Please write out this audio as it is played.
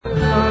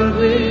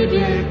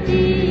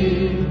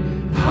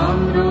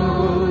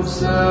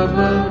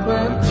सबल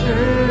पक्ष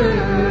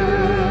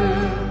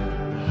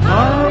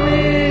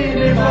हामी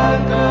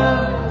नेपालका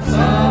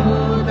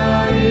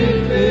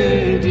सामुदायिक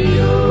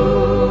रेडियो।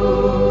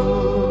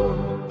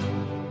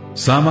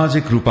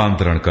 सामाजिक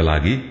रूपान्तरणका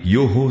लागि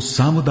यो हो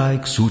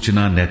सामुदायिक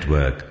सूचना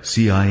नेटवर्क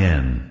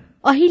CIN।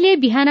 अहिले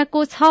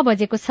बिहानको 6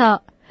 बजेको छ।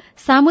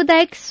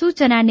 सामुदायिक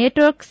सूचना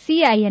नेटवर्क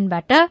CIN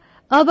बाट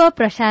अब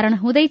प्रसारण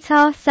हुँदैछ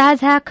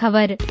साझा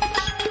खबर।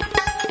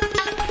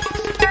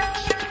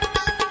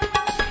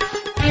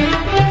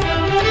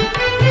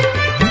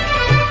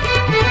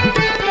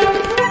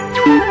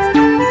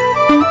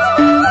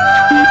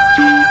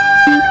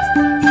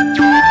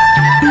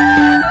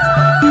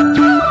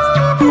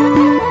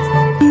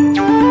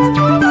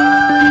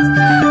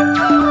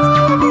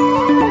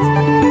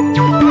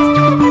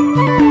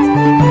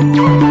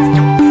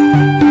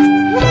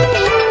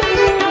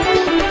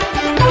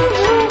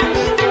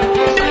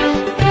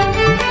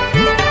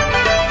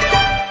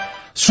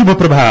 शुभ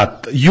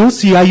प्रभात। यो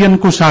CIN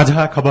को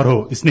साझा खबर हो।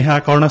 स्नेहा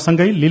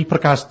कर्णसँगै लील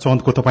प्रकाश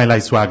चन्दको तपाईलाई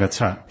स्वागत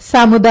छ।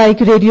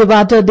 सामुदायिक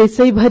रेडियोबाट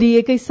देशैभरि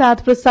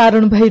एकैसाथ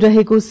प्रसारण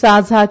भइरहेको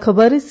साझा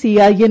खबर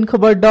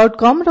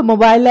CINखबर.com र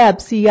मोबाइल एप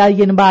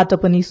CINबाट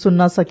पनि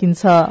सुन्न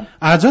सकिन्छ।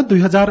 आज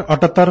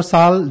 2078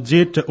 साल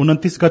जेठ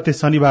 29 गते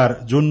शनिबार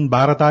जुन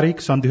 12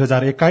 तारिक सन्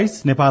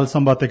 2021 नेपाल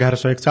सम्वत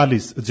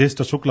 1141 ज्येष्ठ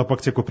शुक्ल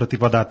पक्षको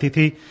प्रतिपदा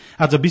तिथि।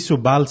 आज विश्व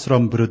बाल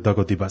श्रम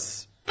विरूद्धको दिवस।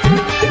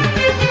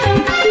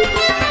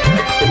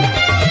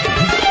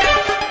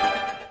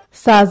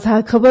 साझा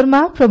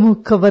खबरमा प्रमुख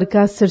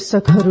खबरका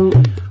शीर्षकहरू।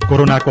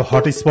 कोरोनाको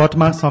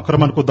हटस्पटमा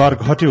संक्रमणको दर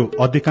घट्यो।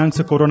 अधिकांश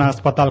कोरोना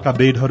अस्पतालका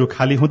बेडहरू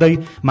खाली हुँदै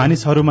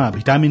मानिसहरूमा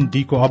भिटामिन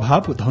डी को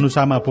अभाव।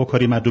 धनुषामा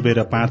पोखरीमा डुबेर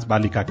 5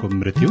 बालिकाको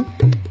मृत्यु।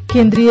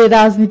 केन्द्रीय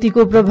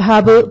राजनीतिको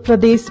प्रभाव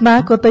प्रदेशमा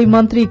कतै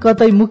मन्त्री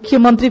कतै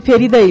मुख्यमन्त्री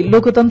फेरिँदै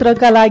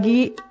लोकतन्त्रका लागि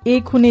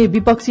एक हुने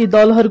विपक्षी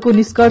दलहरूको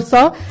निष्कर्ष।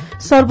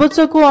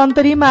 सर्वोच्चको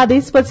अन्तरिम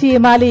आदेशपछि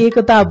एमाले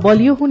एकता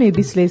बलियो हुने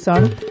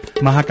विश्लेषण।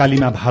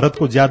 महाकालीमा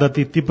भारतको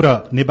ज्यादती तीव्र।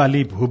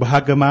 नेपाली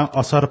भूभागमा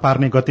असर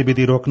पार्ने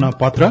गतिविधि रोक्न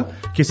पत्र।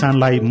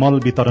 किसानलाई मल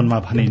वितरणमा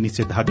भने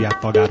निषेधाज्ञा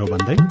तगारो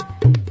बन्दै।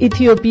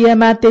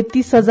 इथियोपियामा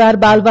 33,000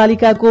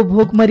 बालबालिकाको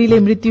भोकमरीले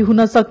मृत्यु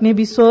हुन सक्ने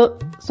विश्व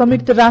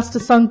संयुक्त राष्ट्र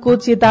संघको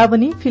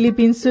चेतावनी।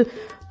 फिलिपिन्स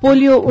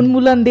पोलियो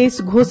उन्मूलन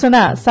देश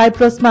घोषणा।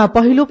 साइप्रसमा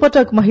पहिलो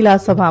पटक महिला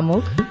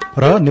सभामुख।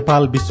 र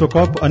नेपाल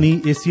विश्वकप अनि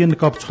एशियन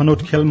कप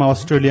छनौट खेलमा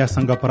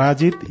अस्ट्रेलियासँग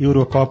पराजित।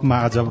 युरो कपमा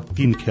आज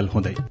 3 खेल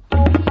हुँदै।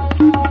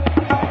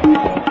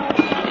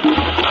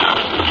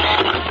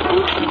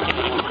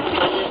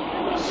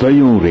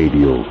 सयौं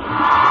रेडियो,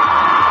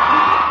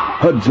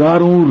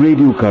 हजारौं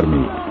रेडियो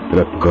कर्मी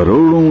र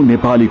करोड़ौं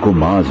नेपालीको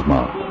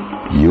माझमा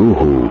यो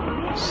हो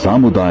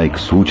सामुदायिक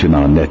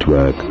सूचना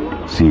नेटवर्क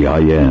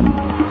CIN।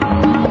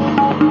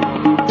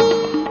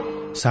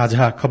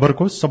 साझा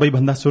खबरको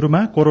सबैभन्दा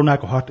शुरूमा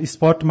कोरोनाको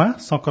हटस्पटमा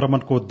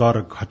संक्रमणको दर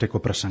घटेको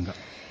प्रसंग।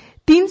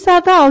 3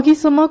 साता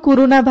अघिसम्म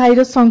कोरोना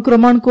भाइरस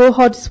संक्रमणको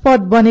हटस्पट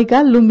बनेका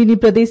लुम्बिनी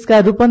प्रदेशका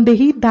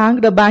रूपन्देही, दाङ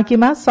र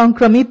बाँकेमा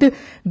संक्रमित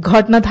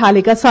घट्न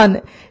थालेका छन्।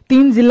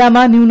 3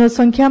 जिल्लामा न्यून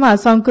संख्यामा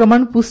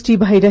संक्रमण पुष्टि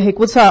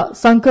भइरहेको छ।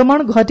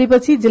 संक्रमण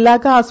घटेपछि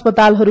जिल्लाका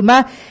अस्पतालहरूमा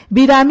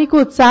बिरामीको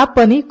चाप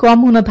पनि कम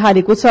हुन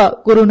थालेको छ।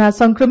 कोरोना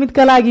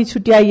संक्रमितका लागि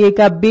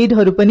छुट्याइएका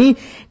बेडहरू पनि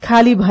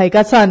खाली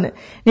भएका छन्।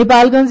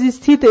 नेपालगंज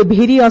स्थित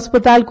भेरी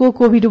अस्पतालको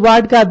कोविड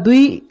वार्डका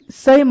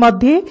 200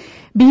 मध्ये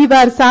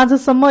बिहिबार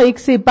साँझसम्म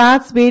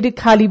 105 बेड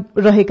खाली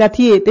रहेका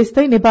थिए।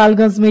 त्यस्तै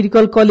नेपालगंज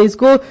मेडिकल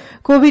कलेजको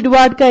कोविड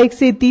वार्डका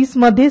 130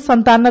 मध्ये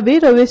 97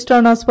 र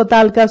वेस्टर्न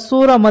अस्पतालका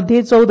 16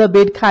 मध्ये 14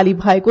 बेड खाली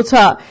भएको छ।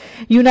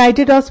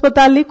 युनाइटेड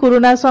अस्पतालले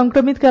कोरोना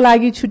संक्रमितका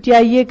लागि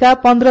छुट्याइएका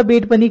 15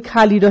 बेड पनि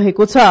खाली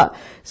रहेको छ।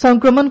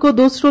 संक्रमणको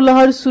दोस्रो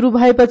लहर शुरू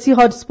भएपछि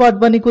हटस्पट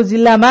बनेको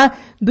जिल्लामा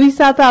 2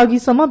 साता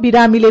अघिसम्म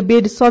बिरामीले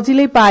बेड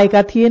सजिलै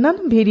पाएका थिएनन्।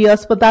 भेरी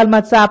अस्पतालमा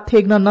चाप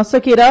थेग्न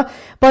नसकेर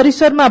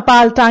परिसरमा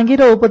पाल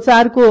टाँगेर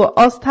उपचारको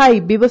अस्थायी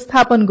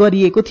व्यवस्थापन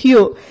गरिएको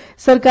थियो।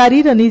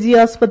 सरकारी र निजी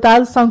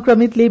अस्पताल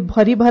संक्रमितले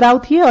भरिभराउ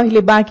थिए।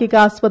 अहिले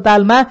बाँकेका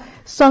अस्पतालमा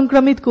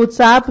संक्रमितको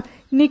चाप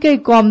निकै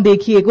कम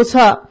देखिएको छ।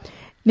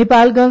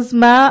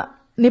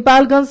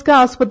 नेपालगंजका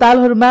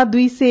अस्पतालहरूमा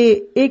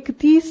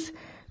 231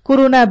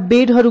 कोरोना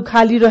बेडहरू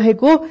खाली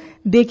रहेको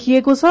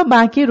देखिएको छ।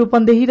 बाँके,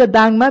 रूपन्देही र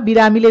दाङमा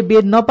बिरामीले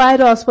बेड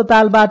नपाएर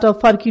अस्पतालबाट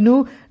फर्किनु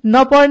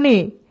नपर्ने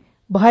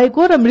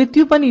भएको र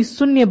मृत्यु पनि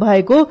शून्य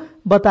भएको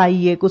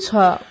बताइएको छ।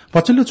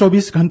 पछिल्लो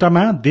 24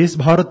 घण्टामा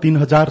देशभर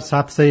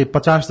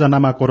 3,750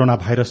 जनामा कोरोना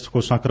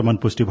भाइरसको संक्रमण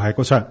पुष्टि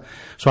भएको छ।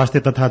 स्वास्थ्य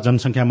तथा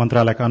जनसंख्या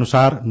मन्त्रालयका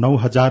अनुसार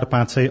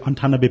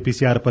 9,598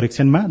 PCR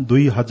परीक्षणमा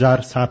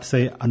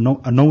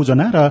 2,709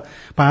 जना र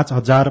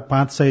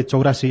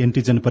 5,584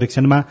 एन्टिजेन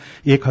परीक्षणमा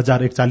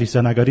 1,041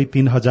 जना गरी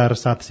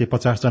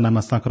 3,750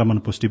 जनामा संक्रमण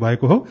पुष्टि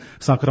भएको हो।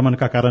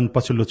 संक्रमणका कारण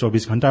पछिल्लो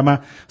 24 घण्टामा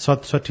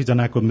 67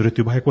 जनाको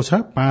मृत्यु भएको छ।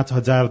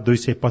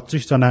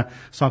 5,225 जना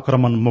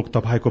संक्रमण मुक्त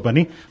भएको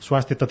पनि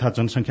स्वास्थ्य तथा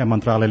जनसंख्या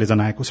मन्त्रालयले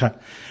जनाएको छ।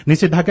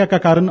 निषेधाज्ञाका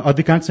कारण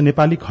अधिकांश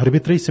नेपाली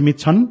घरभित्रै सीमित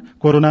छन्।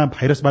 कोरोना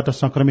भाइरसबाट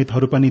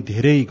संक्रमितहरू पनि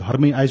धेरै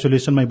घरमै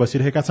आइसोलेसनमै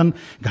बसिरहेका छन्।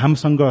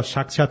 घामसँग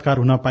साक्षात्कार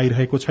हुन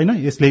पाइरहेको छैन।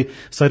 यसले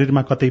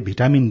शरीरमा कतै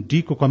भिटामिन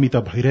डी को कमी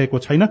त भइरहेको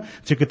छैन।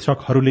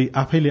 चिकित्सकहरूले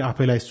आफैले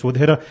आफैलाई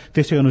सोधेर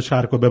त्यसै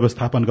अनुसारको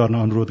व्यवस्थापन गर्न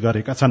अनुरोध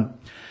गरेका छन्।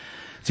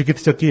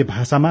 चिकित्सकीय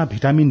भाषामा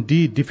भिटामिन डी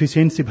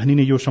डिफिसियन्सी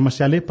भनिने यो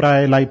समस्याले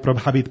प्रायलाई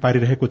प्रभावित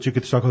पारिरहेको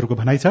चिकित्सकहरूको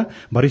भनाइ छ।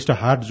 वरिष्ठ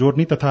हार्ट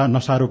जोड्नी तथा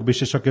नशारोग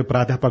विशेषज्ञ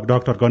प्राध्यापक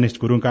डाक्टर गणेश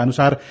गुरूङका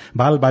अनुसार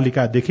बाल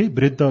बालिकादेखि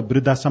वृद्ध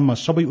वृद्धासम्म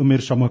सबै उमेर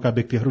समूहका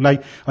व्यक्तिहरूलाई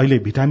अहिले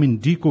भिटामिन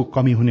डी को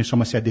कमी हुने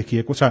समस्या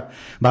देखिएको छ।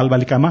 बाल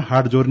बालिकामा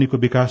हार्ट जोड्नीको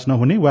विकास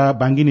नहुने वा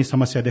बाङ्गिने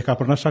समस्या देखा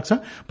पर्न सक्छ।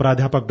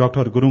 प्राध्यापक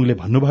डाक्टर गुरूङले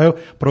भन्नुभयो,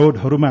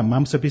 प्रौढहरूमा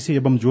मांसपेशी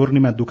एवं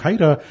जोर्नीमा दुखाइ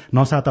र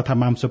नशा तथा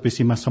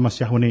मांसपेशीमा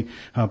समस्या हुने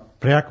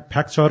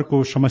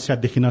फ्र्याक्चरको समस्या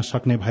देखिन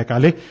सक्ने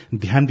भएकाले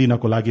ध्यान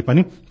दिनको लागि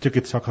पनि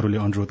चिकित्सकहरूले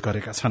अनुरोध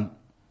गरेका छन्।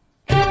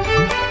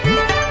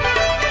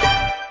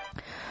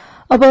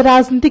 अब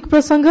राजनीतिक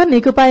प्रसंग।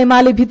 नेकपा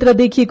एमाले भित्र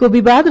देखिएको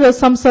विवाद र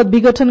संसद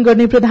विघटन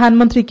गर्ने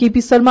प्रधानमन्त्री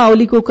केपी शर्मा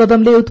ओलीको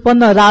कदमले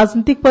उत्पन्न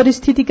राजनीतिक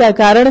परिस्थितिका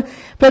कारण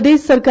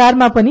प्रदेश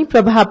सरकारमा पनि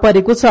प्रभाव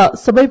परेको छ।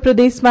 सबै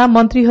प्रदेशमा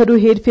मन्त्रीहरू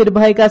हेरफेर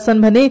भएका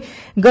छन् भने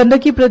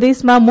गण्डकी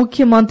प्रदेशमा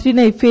मुख्यमन्त्री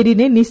नै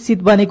फेरिने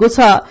निश्चित बनेको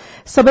छ।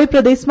 सबै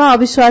प्रदेशमा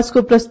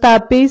अविश्वासको प्रस्ताव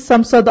पेश,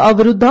 संसद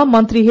अवरूद्ध,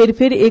 मन्त्री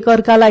हेरफेर, एक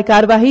अर्कालाई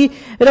कार्यवाही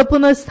र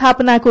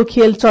पुनर्स्थापनाको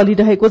खेल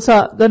चलिरहेको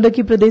छ।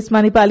 गण्डकी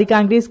प्रदेशमा नेपाली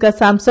कांग्रेसका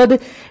सांसद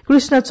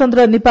कृष्णचन्द्र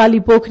नेपाली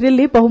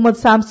पोखरेलले बहुमत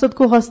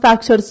सांसदको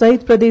हस्ताक्षर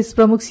सहित प्रदेश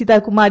प्रमुख सीता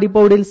कुमारी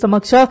पौडेल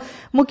समक्ष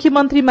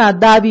मुख्यमन्त्रीमा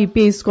दावी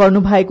पेश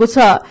गर्नु भएको छ।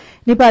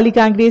 नेपाली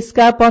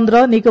कांग्रेसका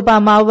 15, नेकपा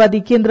माओवादी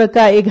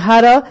केन्द्रका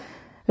 11,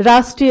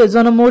 राष्ट्रिय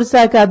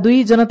जनमोर्चाका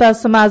 2, जनता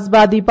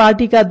समाजवादी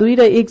पार्टीका 2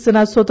 र 1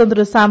 जना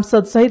स्वतन्त्र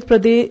सांसद सहित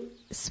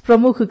प्रदेश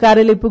प्रमुख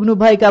कार्यालय पुग्नु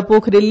भएका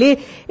पोखरेलले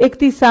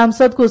 31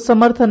 सांसदको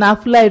समर्थन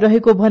आफूलाई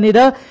रहेको भनेर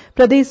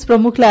प्रदेश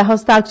प्रमुखलाई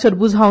हस्ताक्षर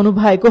बुझाउनु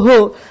भएको हो।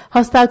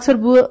 हस्ताक्षर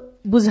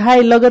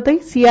बुझाए लगतै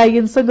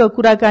सीआईएनसँग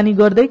कुराकानी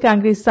गर्दै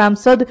कांग्रेस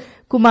सांसद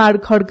कुमार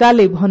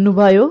खड्काले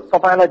भन्नुभयो,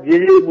 तपाईलाई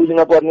जे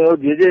बुझ्न पर्ने हो,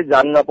 जे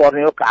जान्न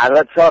पर्ने हो,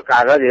 कागज छ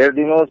कागज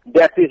हेरिदिनुहोस्,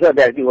 व्यक्ति छ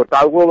व्यक्तिको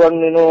टाउको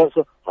गरिदिनुहोस्,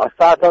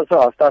 हस्ताक्षर छ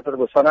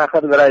हस्ताक्षरको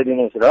शनाखत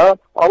गराइदिनुहोस्। र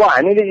अब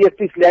हामीले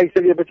 31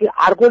 ल्याइसकेपछि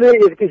अर्कोले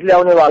 31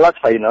 ल्याउनेवाला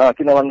छैन।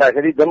 किन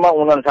भन्दाखेरि जम्मा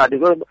 59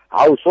 को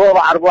हाउस हो। अब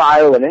अर्को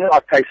आयो भने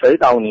 28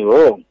 सहित आउने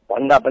हो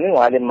भन्दा पनि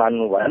उहाँले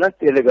मान्नु भएन।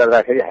 त्यसले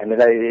गर्दाखेरि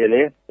हामीलाई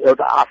यसले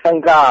एउटा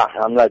आशंका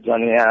हामीलाई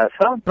जन्मिएको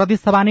छ। प्रदेश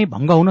सभा नै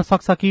भंग हुन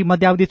सक्छ कि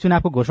मध्यावधि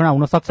चुनावको घोषणा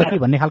हुन सक्छ कि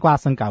भन्ने खालको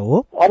आशंका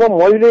हो। अब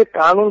मैले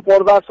कानून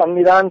पढ्दा,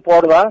 संविधान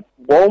पढ्दा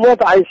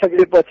बहुमत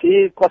आइसकेपछि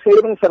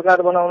कसैले पनि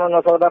सरकार बनाउन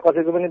नसक्दा,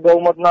 कसैको पनि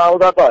बहुमत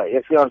नआउँदा त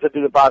 168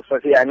 को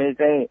पासपछि हामी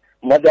चाहिँ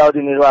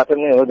मध्यावधि निर्वाचन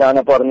नै हो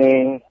जान पर्ने।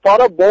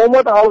 तर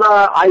बहुमत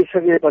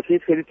आइसकेपछि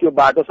फेरि त्यो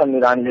बाटो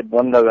संविधानले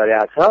बन्द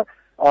गरेको छ।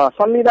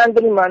 संविधान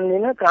पनि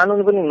मान्दिन,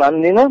 कानून पनि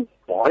मान्दिन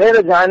भनेर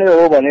जाने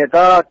हो भने त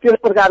त्यस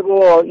प्रकारको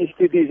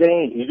स्थिति चाहिँ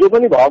हिजो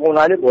पनि भएको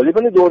हुनाले भोलि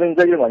पनि दोहोरिन्छ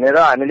कि भनेर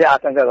हामीले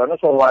आशंका गर्न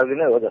स्वाभाविक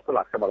नै हो जस्तो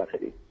लाग्छ मलाई।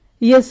 फेरि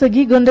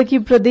यसअघि गण्डकी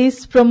प्रदेश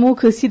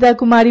प्रमुख सीता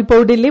कुमारी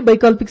पौडेलले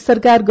वैकल्पिक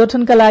सरकार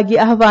गठनका लागि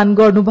आह्वान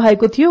गर्नु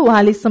भएको थियो।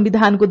 उहाँले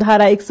संविधानको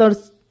धारा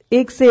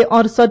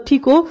 168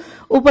 को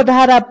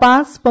उपधारा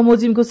 5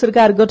 बमोजिमको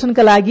सरकार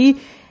गठनका लागि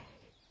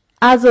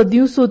आज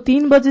दिउँसो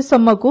 3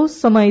 बजेसम्मको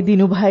समय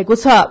दिनु भएको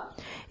छ।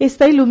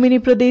 यस्तै लुम्बिनी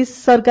प्रदेश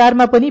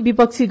सरकारमा पनि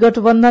विपक्षी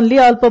गठबन्धनले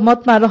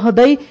अल्पमतमा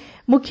रहँदै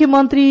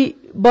मुख्यमन्त्री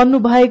बन्नु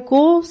भएको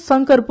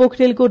शंकर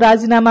पोखरेलको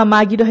राजीनामा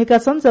मागिरहेका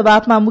छन्।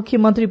 जवाफमा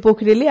मुख्यमन्त्री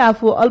पोखरेलले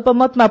आफू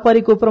अल्पमतमा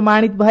परेको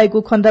प्रमाणित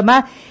भएको खण्डमा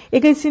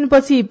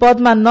एकैछिनपछि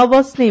पदमा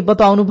नबस्ने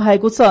बताउनु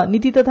भएको छ।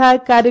 नीति तथा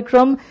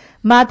कार्यक्रम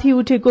माथि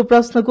उठेको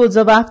प्रश्नको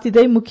जवाफ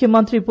दिँदै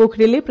मुख्यमन्त्री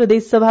पोखरेलले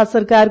प्रदेशसभा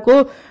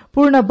सरकारको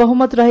पूर्ण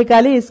बहुमत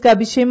रहेकाले यसका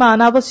विषयमा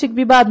अनावश्यक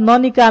विवाद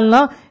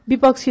ननिकाल्न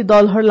विपक्षी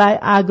दलहरूलाई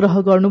आग्रह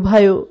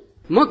गर्नुभयो।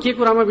 म के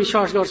कुरामा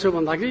विश्वास गर्छु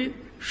भन्दाखेरि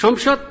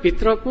संसद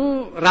भित्रको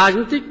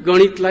राजनीतिक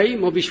गणितलाई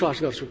म विश्वास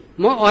गर्छु।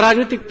 म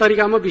अराजनीतिक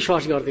तरिकामा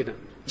विश्वास गर्दिन।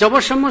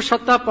 जबसम्म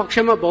सत्ता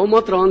पक्षमा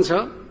बहुमत रहन्छ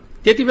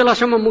त्यति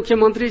बेलासम्म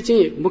मुख्यमन्त्री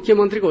चाहिँ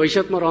मुख्यमन्त्रीको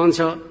हैसियतमा रहन्छ।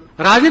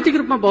 राजनीतिक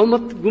रूपमा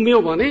बहुमत गुम्यो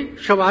भने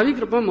स्वाभाविक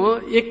रूपमा म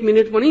 1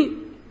 मिनेट पनि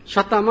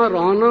सत्तामा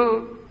रहन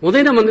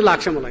हुँदैन भन्ने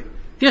लाग्छ मलाई।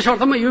 त्यस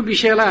अर्थमा यो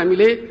विषयलाई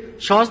हामीले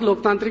सहज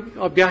लोकतान्त्रिक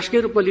अभ्यासकै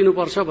रूपमा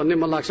लिनुपर्छ भन्ने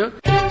मलाई लाग्छ।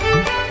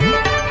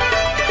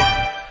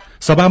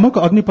 सभामुख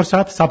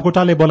अग्निप्रसाद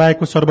सापकोटाले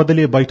बोलाएको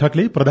सर्वदलीय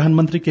बैठकले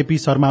प्रधानमन्त्री केपी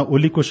शर्मा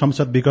ओलीको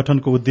संसद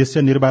विघटनको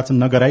उद्देश्य निर्वाचन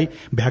नगराई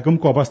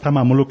भ्याकुमको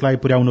अवस्थामा मुलुकलाई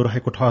पुर्याउनु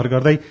रहेको ठहर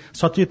गर्दै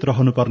सचेत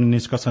रहनुपर्ने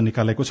निष्कर्ष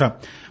निकालेको छ।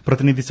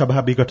 प्रतिनिधि सभा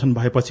विघटन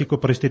भएपछिको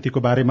परिस्थितिको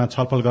बारेमा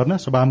छलफल गर्न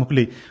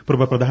सभामुखले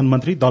पूर्व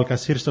प्रधानमन्त्री, दलका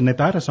शीर्ष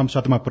नेता र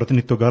संसदमा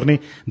प्रतिनिधित्व गर्ने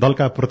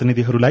दलका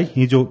प्रतिनिधिहरूलाई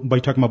हिजो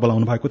बैठकमा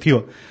बोलाउनु भएको थियो।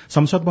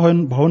 संसद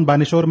भवन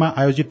बानेश्वरमा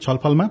आयोजित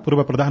छलफलमा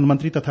पूर्व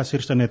प्रधानमन्त्री तथा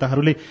शीर्ष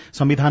नेताहरूले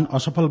संविधान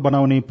असफल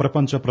बनाउने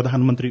प्रपञ्च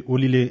प्रधानमन्त्री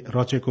ओलीले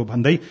रचेको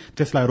भन्दै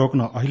त्यसलाई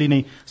रोक्न अहिले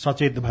नै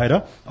सचेत भएर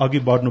अघि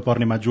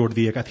बढ्नुपर्नेमा जोड़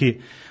दिएका थिए।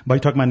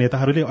 बैठकमा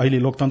नेताहरूले अहिले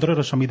लोकतन्त्र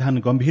र संविधान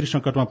गम्भीर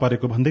संकटमा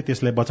परेको भन्दै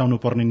त्यसलाई बचाउनु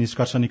पर्ने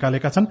निष्कर्ष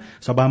निकालेका छन्।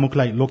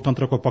 सभामुखलाई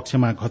लोकतन्त्रको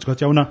पक्षमा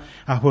घचघच्याउन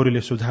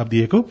आफूहरूले सुझाव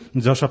दिएको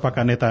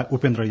जसपाका नेता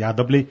उपेन्द्र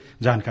यादवले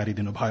जानकारी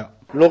दिनुभयो।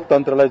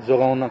 लोकतन्त्रलाई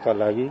जोगाउनका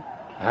लागि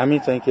हामी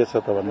चाहिँ के छ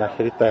त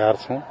भन्दाखेरि तयार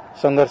छौं,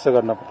 संघर्ष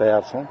गर्न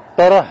तयार छौं।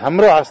 तर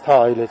हाम्रो आस्था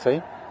अहिले चाहिँ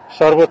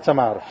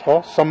सर्वोच्चमा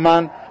छ।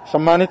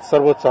 सम्मानित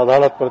सर्वोच्च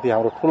अदालतप्रति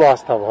हाम्रो ठूलो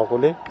आस्था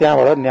भएकोले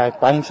त्यहाँबाट न्याय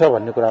पाइन्छ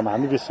भन्ने कुरामा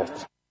हामी विश्वास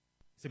छौं।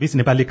 यसैबीच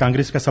नेपाली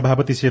कांग्रेसका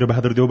सभापति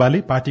शेरबहादुर देउवाले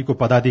पार्टीको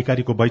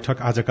पदाधिकारीको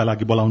बैठक आजका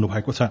लागि बोलाउनु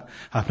भएको छ।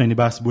 आफ्नै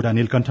निवास बुढा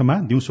नीलकण्ठमा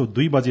दिउँसो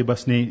 2 बजे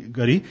बस्ने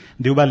गरी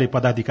देउवाले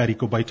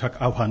पदाधिकारीको बैठक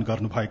आह्वान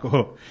गर्नुभएको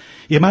हो।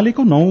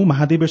 एमालेको 9औं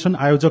महाधिवेशन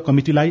आयोजक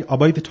कमिटिलाई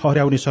अवैध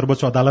ठहर्याउने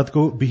सर्वोच्च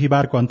अदालतको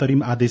बिहिबारको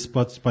अन्तरिम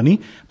आदेशपछि पनि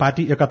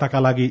पार्टी एकताका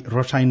लागि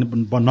रसायन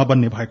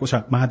नबन्ने भएको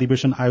छ।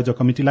 महाधिवेशन आयोजक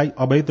कमिटिलाई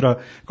अवैध र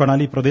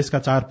कर्णाली प्रदेशका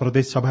 4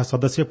 प्रदेश सभा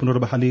सदस्य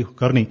पुनर्बहाली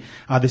गर्ने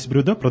आदेश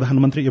विरूद्ध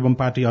प्रधानमन्त्री एवं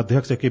पार्टी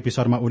अध्यक्ष केपी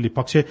शर्मा ओली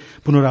पक्ष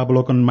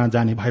पुनरावलोकनमा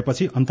जाने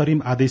भएपछि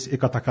अन्तरिम आदेश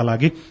एकताका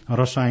लागि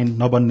रसायन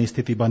नबन्ने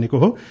स्थिति बनेको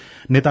हो।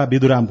 नेता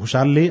विदुराम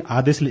भूषालले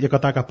आदेशले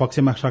एकताका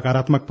पक्षमा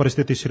सकारात्मक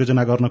परिस्थिति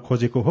सृजना गर्न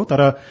खोजेको हो,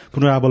 तर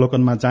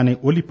पुनरावलोकनमा जाने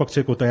ओली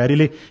पक्षको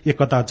तयारीले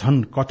एकता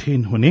झन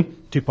कठिन हुने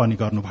टिप्पणी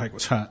गर्नुभएको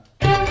छ।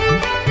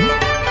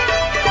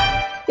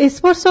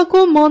 यस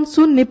वर्षको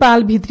मनसून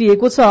नेपाल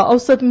भित्रिएको छ।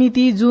 औसत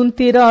मिति जुन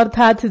 13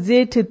 अर्थात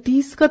जेठ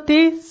 30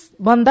 गते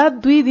भन्दा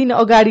 2 दिन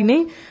अगाडि नै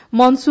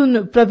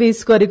मनसून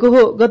प्रवेश गरेको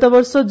हो। गत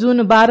वर्ष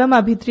जुन 12 मा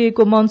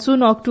भित्रिएको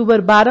मनसून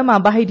अक्टोबर 12 मा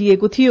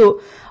बाहिरिएको थियो।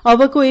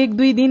 अबको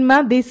 1-2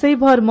 दिनमा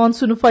देशैभर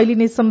मनसून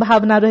फैलिने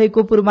सम्भावना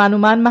रहेको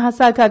पूर्वानुमान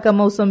महाशाखाका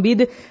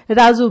मौसमविद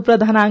राजु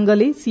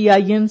प्रधानाङ्गले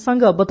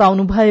सीआईएनसँग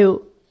बताउनुभयो।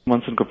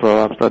 मनसूनको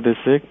प्रभाव प्रदेश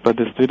 1,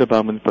 प्रदेश 2 र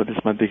बागमती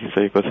प्रदेशमा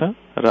देखिसकेको छ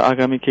र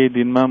आगामी केही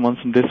दिनमा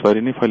मनसून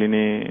देशभरि नै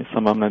फैलिने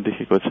सम्भावना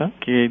देखिएको छ।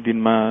 केही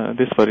दिनमा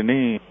देशभरि नै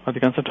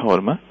अधिकांश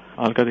ठाउँहरूमा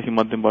हल्कादेखि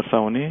मध्यम वर्षा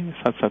हुने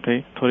साथसाथै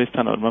थोरै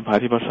स्थानहरूमा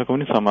भारी वर्षाको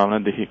पनि सम्भावना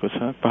देखिएको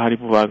छ। पहाड़ी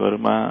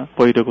भूभागहरूमा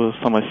पहिरोको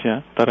समस्या,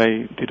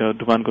 तराईतिर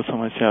डुबानको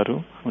समस्याहरू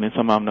हुने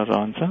सम्भावना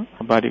रहन्छ,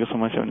 बाढीको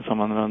समस्या हुने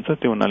सम्भावना रहन्छ।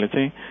 त्यो हुनाले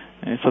चाहिँ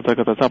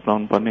सतर्कता चाहिँ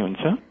अपनाउनु पर्ने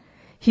हुन्छ।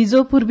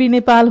 हिजो पूर्वी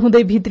नेपाल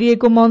हुँदै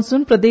भित्रिएको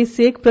मनसून प्रदेश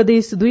 1,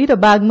 प्रदेश 2 र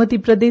बागमती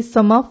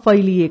प्रदेशसम्म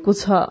फैलिएको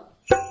छ।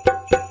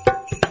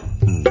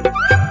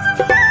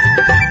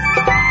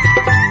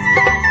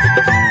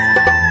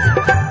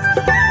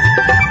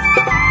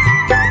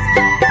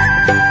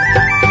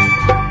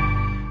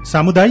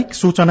 सामुदायिक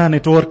सूचना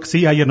नेटवर्क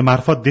सीआईएन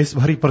मार्फत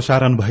देशभरि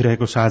प्रसारण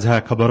भइरहेको साझा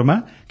खबरमा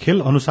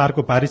खेल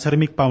अनुसारको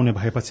पारिश्रमिक पाउने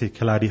भएपछि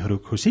खेलाड़ीहरू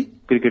खुशी।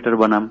 क्रिकेटर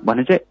बनाम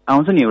भने चाहिँ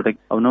आउँछ नि एउटा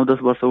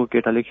 9-10 वर्षको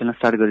केटाले खेल्न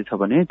स्टार्ट गरेछ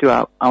भने त्यो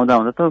आउँदा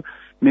आउँदा त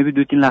मेबी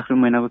 2-3 लाख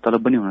रुपियाँ महिनाको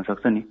तलब पनि हुन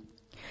सक्छ नि।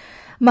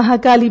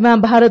 महाकालीमा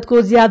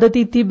भारतको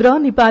ज्यादती तीव्र,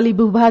 नेपाली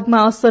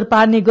भूभागमा असर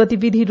पार्ने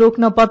गतिविधि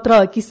रोक्न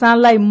पत्र,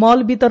 किसानलाई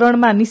मल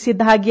वितरणमा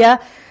निषेधाज्ञा,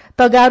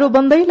 तगारो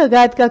बन्दै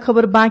लगायतका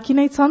खबर बाँकी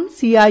नै छन्।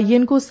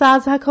 सीआईएनको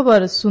साझा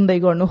खबर सुन्दै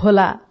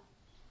गर्नुहोला।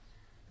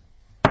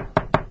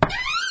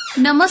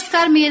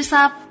 नमस्कार मेयर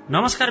साहब।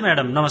 नमस्कार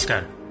म्याडम।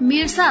 नमस्कार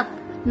मेयर साहब,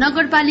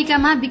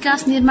 नगरपालिकामा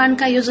विकास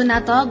निर्माणका योजना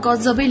त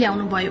गजबै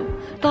ल्याउनु भयो,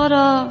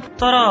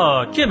 तर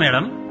के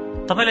म्याडम,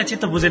 तपाईलाई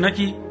चित्त बुझेन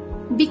कि?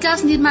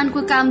 विकास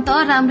निर्माणको काम त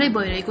राम्रै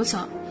भइरहेको छ,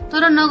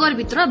 तर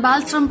नगरभित्र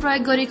बाल श्रम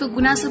प्रयोग गरेको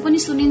गुनासो पनि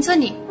सुनिन्छ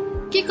नि।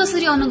 के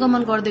कसरी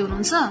अनुगमन गर्दै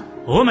हुनुहुन्छ?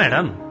 हो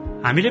म्याडम,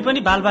 हामीले पनि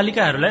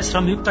बालबालिकाहरूलाई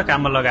श्रमयुक्त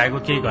काममा लगाएको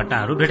केही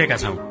घटनाहरू भेटेका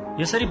छौं।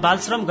 यसरी बाल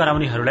श्रम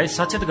गराउनेहरूलाई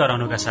सचेत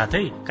गराउनुका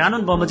साथै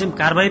कानून बमोजिम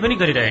कारबाही पनि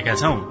गरिरहेका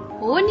छौं।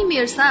 हो नि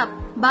मेयर साहब,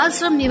 बाल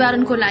श्रम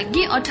निवारणको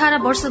लागि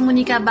 18 वर्ष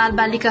मुनिका बाल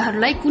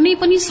बालिकाहरूलाई कुनै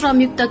पनि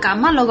श्रमयुक्त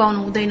काममा लगाउनु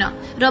हुँदैन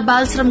र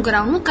बाल श्रम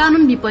गराउनु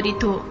कानून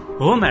विपरीत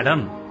हो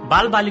म्याडम,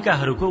 बाल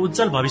बालिकाहरूको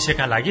उज्जवल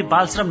भविष्यका लागि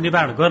बाल श्रम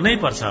निवारण गर्नै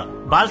पर्छ।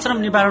 बाल श्रम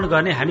निवारण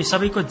गर्ने हामी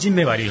सबैको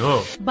जिम्मेवारी हो।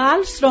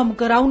 बाल श्रम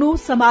गराउनु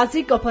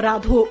सामाजिक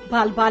अपराध हो।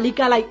 बाल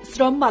बालिकालाई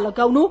श्रममा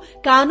लगाउनु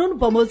कानून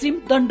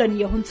बमोजिम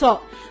दण्डनीय हुन्छ।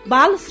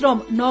 बाल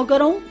श्रम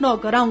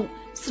नगराउँ।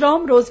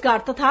 श्रम,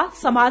 रोजगार तथा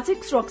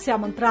सामाजिक सुरक्षा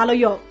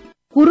मन्त्रालय।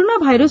 कोरोना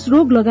भाइरस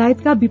रोग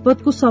लगायतका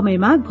विपदको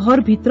समयमा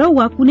घरभित्र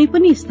वा कुनै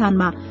पनि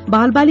स्थानमा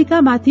बाल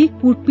बालिकामाथि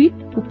कुटपिट,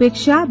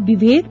 उपेक्षा,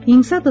 विभेद,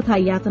 हिंसा तथा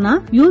यातना,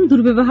 यौन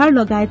दुर्व्यवहार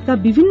लगायतका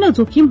विभिन्न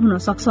जोखिम हुन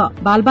सक्छ।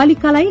 बाल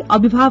बालिकालाई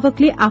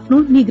अभिभावकले आफ्नो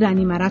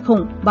निगरानीमा राखौं।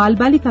 बाल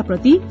बालिका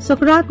प्रति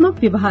सकारात्मक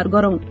व्यवहार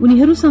गरौं।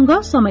 उनीहरूसँग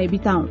समय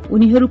बिताउँ।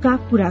 उनीहरूका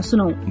कुरा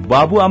सुनौ।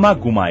 बाबुआमा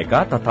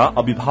गुमाएका तथा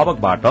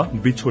अभिभावकबाट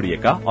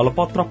बिछोडिएका,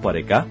 अलपत्र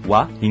परेका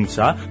वा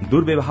हिंसा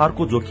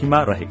दुर्व्यवहारको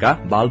जोखिममा रहेका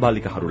बाल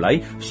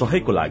बालिकाहरूलाई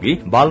सहयोगको लागि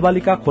बाल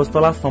बालिका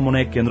खोजतलास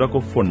समन्वय केन्द्रको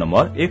फोन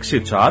नम्बर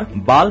 104,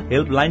 बाल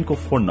हेल्पलाइनको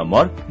फोन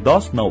नम्बर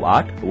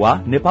 1098 वा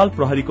नेपाल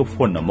प्रहरीको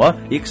फोन नम्बर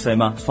 100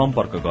 मा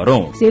सम्पर्क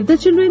गरौं। सेभ द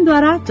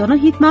चिल्ड्रेनद्वारा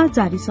जनहितमा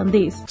जारी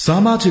सन्देश।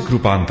 सामाजिक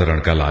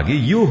रूपान्तरणका लागि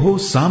यो हो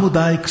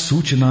सामुदायिक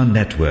सूचना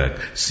नेटवर्क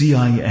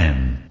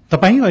सीआईएन।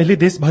 तपाई अहिले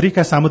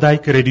देशभरिका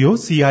सामुदायिक रेडियो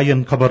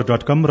CIN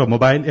खबर.com र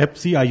मोबाइल एप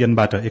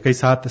CIN-बाट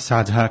एकैसाथ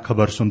साझा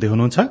खबर सुन्दै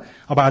हुनुहुन्छ।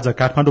 अब आज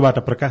काठमाडौँबाट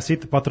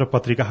प्रकाशित पत्र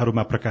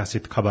पत्रिकाहरूमा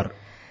प्रकाशित खबर।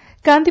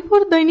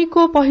 कान्तिपुर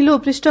दैनिकको पहिलो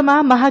पृष्ठमा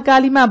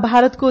महाकालीमा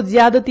भारतको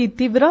ज्यादती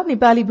तीव्र,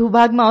 नेपाली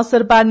भूभागमा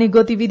असर पार्ने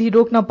गतिविधि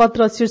रोक्न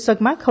पत्र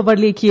शीर्षकमा खबर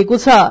लेखिएको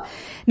छ।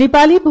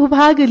 नेपाली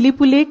भूभाग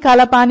लिपुलेक,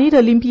 कालापानी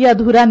र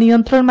लिम्पियाधुरा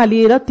नियन्त्रणमा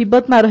लिएर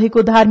तिब्बतमा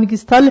रहेको धार्मिक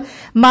स्थल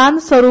मान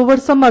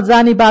सरोवरसम्म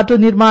जाने बाटो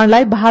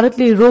निर्माणलाई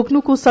भारतले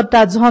रोक्नुको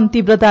सट्टा झन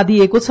तीव्रता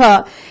दिएको छ।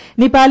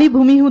 नेपाली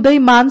भूमि हुँदै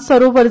मान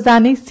सरोवर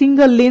जाने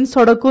सिंगल लेन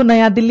सड़कको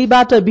नयाँ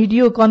दिल्लीबाट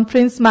भिडियो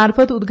कन्फरेन्स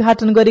मार्फत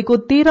उद्घाटन गरेको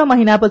 13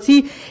 महिनापछि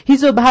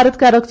हिजो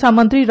भारतका रक्षा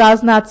मन्त्री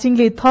राजनाथ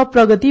सिंहले थप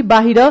प्रगति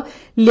बाहिर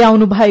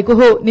ल्याउनु भएको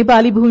हो।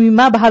 नेपाली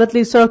भूमिमा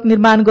भारतले सड़क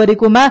निर्माण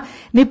गरेकोमा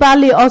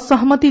नेपालले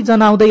असहमति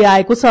जनाउँदै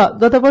आएको छ।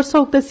 गत वर्ष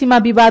उक्त सीमा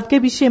विवादकै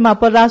विषयमा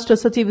परराष्ट्र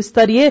सचिव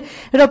स्तरीय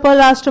र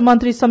परराष्ट्र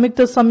मन्त्री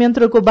संयुक्त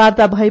संयन्त्रको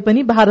वार्ता भए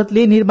पनि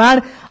भारतले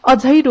निर्माण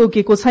अझै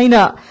रोकेको छैन।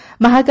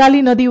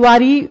 महाकाली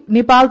नदीवारी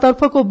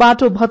नेपालतर्फको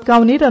बाटो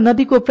भत्काउने र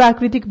नदीको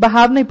प्राकृतिक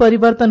बहाव नै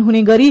परिवर्तन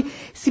हुने गरी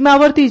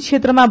सीमावर्ती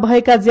क्षेत्रमा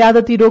भएका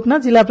ज्यादती रोक्न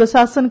जिल्ला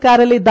प्रशासन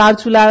कार्यालय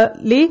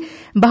दार्चुलाले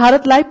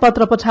भारतलाई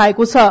पत्र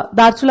पठाएको छ।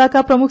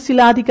 दार्चुलाका प्रमुख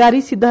जिल्ला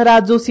अधिकारी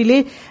सिद्धराज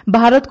जोशीले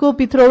भारतको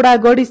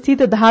पिथरौडागढ़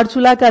स्थित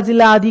दार्चुलाका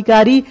जिल्ला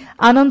अधिकारी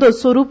आनन्द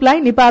स्वरूपलाई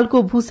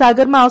नेपालको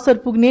भूसागरमा असर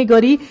पुग्ने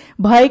गरी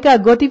भएका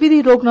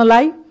गतिविधि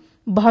रोक्नलाई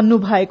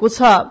भन्नुभएको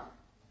छ।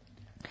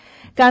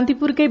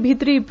 कान्तिपुरकै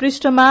भित्री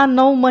पृष्ठमा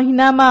 9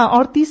 महिनामा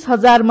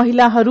 38,000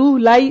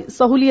 महिलाहरूलाई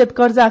सहुलियत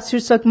कर्जा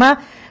शीर्षकमा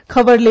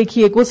खबर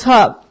लेखिएको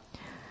छ।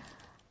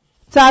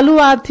 चालू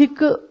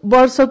आर्थिक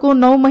वर्षको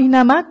 9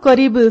 महिनामा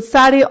करिब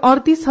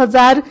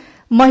 38,500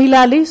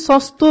 महिलाले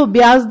सस्तो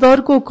ब्याज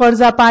दरको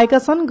कर्जा पाएका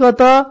छन्।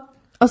 गत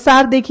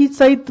असारदेखि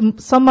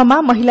चैतसम्ममा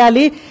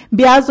महिलाले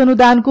ब्याज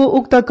अनुदानको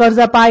उक्त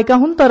कर्जा पाएका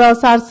हुन्, तर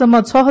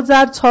असारसम्म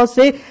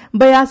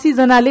 6,682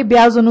 जनाले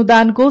ब्याज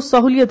अनुदानको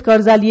सहुलियत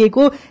कर्जा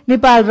लिएको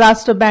नेपाल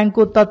राष्ट्र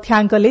ब्याङ्कको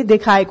तथ्याङ्कले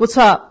देखाएको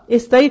छ।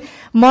 यस्तै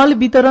मल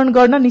वितरण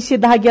गर्न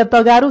निषेधाज्ञा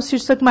तगारो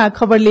शीर्षकमा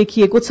खबर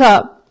लेखिएको छ।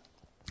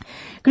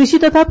 कृषि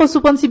तथा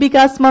पशुपन्छी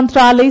विकास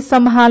मन्त्रालय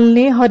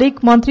सम्हाल्ने हरेक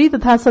मन्त्री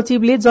तथा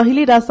सचिवले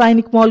जहिले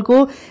रासायनिक मलको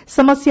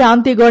समस्या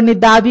अन्त्य गर्ने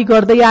दावी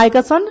गर्दै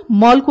आएका छन्।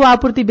 मलको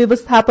आपूर्ति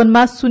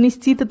व्यवस्थापनमा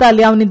सुनिश्चितता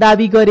ल्याउने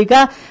दावी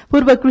गरेका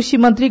पूर्व कृषि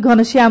मन्त्री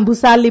घनश्याम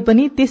भूषालले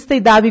पनि त्यस्तै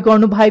दावी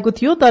गर्नु भएको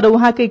थियो, तर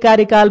उहाँकै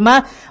कार्यकालमा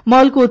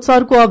मलको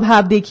चरको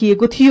अभाव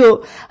देखिएको थियो।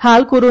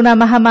 हाल कोरोना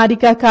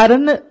महामारीका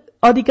कारण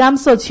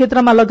अधिकांश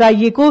क्षेत्रमा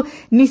लगाइएको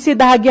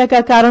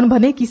निषेधाज्ञाका कारण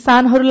भने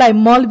किसानहरूलाई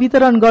मल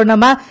वितरण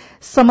गर्नमा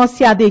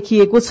समस्या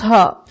देखिएको छ।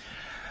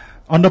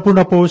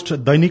 अन्नपूर्ण पोस्ट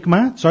दैनिकमा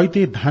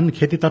चैते धान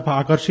खेतीतर्फ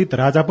आकर्षित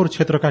राजापुर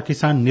क्षेत्रका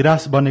किसान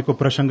निराश बनेको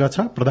प्रसंग छ।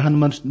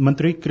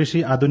 प्रधानमन्त्री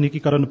कृषि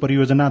आधुनिकीकरण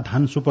परियोजना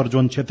धान सुपर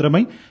जोन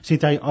क्षेत्रमै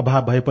सिंचाई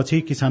अभाव भएपछि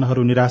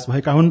किसानहरू निराश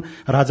भएका हुन्।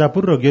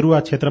 राजापुर र गेरुवा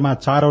क्षेत्रमा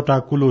 4वटा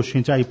कुलो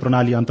सिंचाई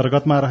प्रणाली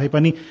अन्तर्गतमा रहे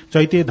पनि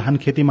चैते धान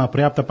खेतीमा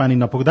पर्याप्त पानी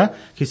नपुग्दा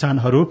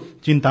किसानहरू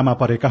चिन्तामा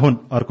परेका हुन्।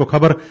 अर्को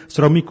खबर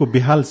श्रमिकको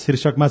बेहाल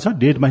शीर्षकमा छ।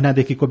 1.5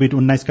 महिनादेखि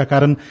कोभिड-19 का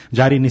कारण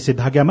जारी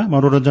निषेधाज्ञामा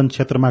मनोरञ्जन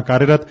क्षेत्रमा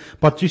कार्यरत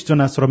 25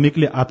 जना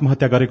श्रमिकले आत्महत्या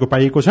गरेको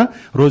पाइएको छ।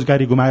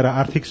 रोजगारी गुमाएर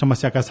आर्थिक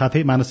समस्याका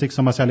साथै मानसिक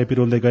समस्याले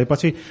पिरोल्दै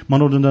गएपछि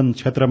मनोरञ्जन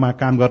क्षेत्रमा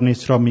काम गर्ने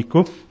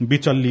श्रमिकको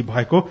विचल्ली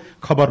भएको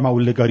खबरमा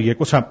उल्लेख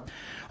गरिएको छ।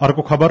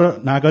 अर्को खबर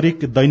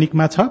नागरिक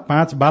दैनिकमा छ।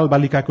 5 बाल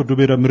बालिकाको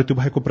डुबेर मृत्यु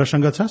भएको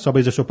प्रसंग छ।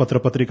 सबैजसो पत्र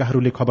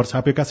पत्रिकाहरूले खबर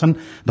छापेका छन्।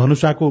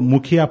 धनुषाको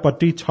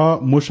मुखियापट्टी 6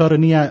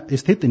 मुसरनिया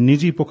स्थित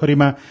निजी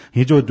पोखरीमा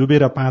हिजो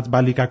डुबेर 5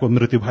 बालिकाको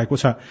मृत्यु भएको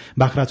छ।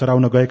 बाख्रा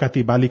चराउन गएका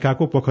ती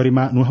बालिकाको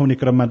पोखरीमा नुहाउने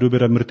क्रममा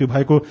डुबेर मृत्यु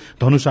भएको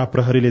धनुषा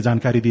प्रहरीले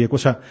जानकारी दिएको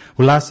छ।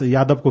 हुलास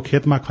यादवको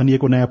खेतमा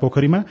खनिएको नयाँ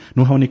पोखरीमा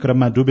नुहाउने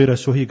क्रममा डुबेर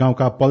सोही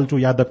गाउँका पल्टु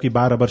यादवकी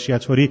 12 वर्षीय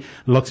छोरी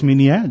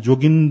लक्ष्मीनिया,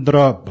 जोगिन्द्र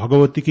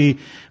भगवतीकी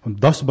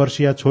 10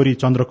 वर्षीय छोरी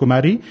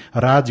चन्द्रकुमारी,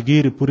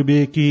 राजगिर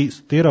पूर्वेकी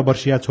 13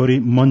 वर्षीय छोरी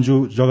मञ्जु,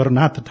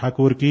 जगन्नाथ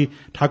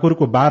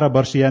ठाकुरको 12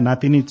 वर्षीय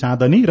नातिनी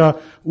चाँदनी र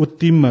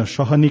उत्तिम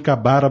सहनीका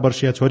 12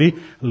 वर्षीय छोरी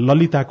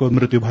ललिताको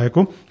मृत्यु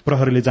भएको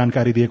प्रहरीले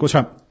जानकारी दिएको छ।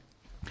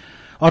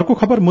 अर्को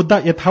खबर मुद्दा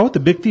यथावत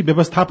व्यक्ति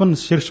व्यवस्थापन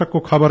शीर्षकको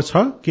खबर छ।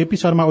 केपी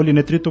शर्मा ओली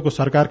नेतृत्वको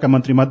सरकारका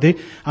मन्त्री मध्ये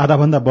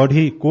आधाभन्दा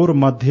बढ़ी कोर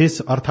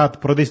मधेस अर्थात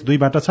प्रदेश 2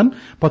 बाट छन्।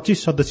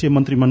 25 सदस्यीय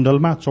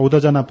मन्त्रीमण्डलमा 14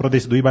 जना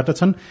प्रदेश 2 बाट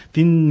छन्।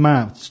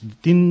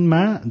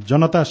 तीनमा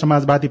जनता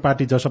समाजवादी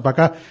पार्टी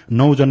जसपाका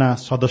 9 जना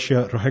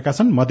सदस्य रहेका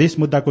छन्। मधेस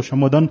मुद्दाको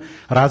सम्बोधन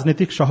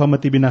राजनीतिक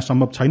सहमति बिना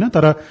सम्भव छैन,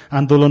 तर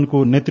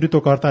आन्दोलनको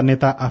नेतृत्वकर्ता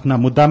नेता आफ्ना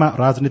मुद्दामा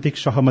राजनीतिक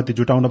सहमति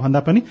जुटाउन भन्दा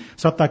पनि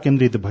सत्ता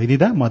केन्द्रित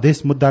भइदिँदा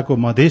मधेस मुद्दाको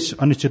मधेस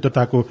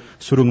अनिश्चितता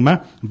सुरुङमा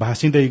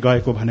भासिँदै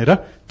गएको भनेर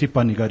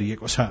टिप्पणी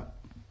गरिएको छ।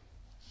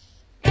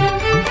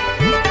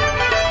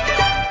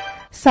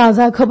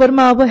 साझा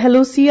खबरमा अब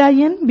हेलो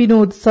सीआईएन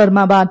विनोद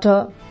शर्माबाट।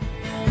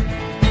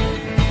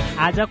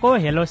 आजको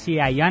हेलो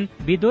सीआईएन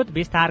विद्युत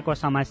विस्तारको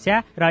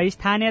समस्या र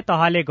स्थानीय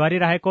तहले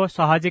गरिरहेको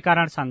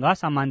सहजीकरणसँग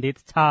सम्बन्धित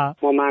छ।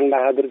 म मान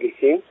बहादुर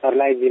घिसिङ,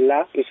 सर्लाही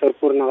जिल्ला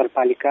किशोरपुर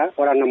नगरपालिका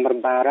वडा नम्बर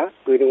 12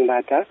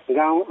 गुइरुङबाट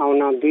गाउँ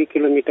आउन 2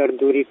 किलोमिटर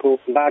दूरीको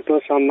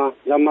बाटोसम्म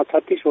जम्मा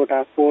 36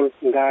 वटा पोल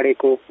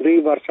गाडेको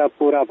 2 वर्ष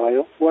पूरा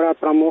भयो। वडा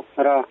प्रमुख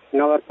र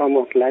नगर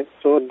प्रमुखलाई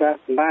सोध्दा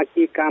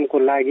बाँकी कामको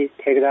लागि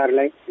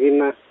ठेकेदारलाई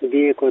जिम्मा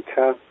दिएको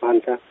छ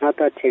भन्छ। न त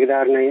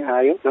ठेकेदार नै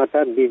आयो न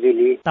त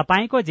बिजुली।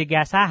 तपाईको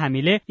जिज्ञासा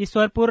हामीले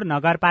ईश्वरपुर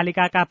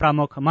नगरपालिकाका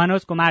प्रमुख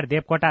मनोज कुमार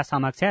देवकोटा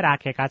समक्ष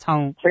राखेका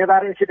छौं।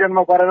 ठेकेदार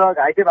इन्सिडेन्टमा परेर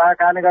घाइते भएको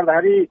कारणले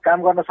गर्दाखेरि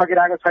काम गर्न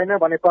सकिरहेको छैन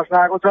भन्ने प्रश्न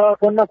आएको छ।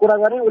 फोनमा कुरा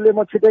गरे उसले म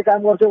छिटै काम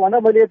गर्छु भने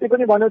मैले यति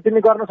पनि भन्यो तिमी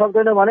गर्न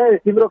सक्दैनौ भने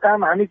तिम्रो काम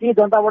हामी कि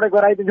जनताबाट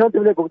गराइदिन्छौ,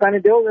 तिमीले भुक्तानी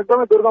देऊ।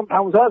 एकदमै दुर्गम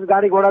ठाउँ छ,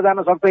 गाडी घोडा जान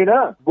सक्दैन,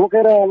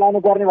 बोकेर लानु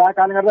पर्ने भएको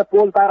कारणले गर्दा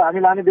पोल तार हामी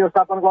लाने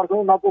व्यवस्थापन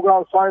गर्छौं, नपुग्दा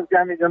सहयोग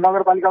चाहिँ हामी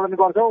नगरपालिकाबाट पनि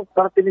गर्छौं,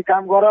 तर तिमी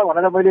काम गर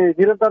भनेर मैले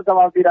निरन्तर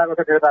दबाब दिइरहेको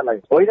छ ठेकेदारलाई।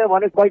 होइन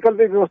भने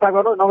वैकल्पिक व्यवस्था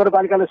गर्नु,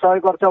 नगरपालिकाले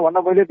सहयोग गर्छ भन्न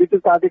मैले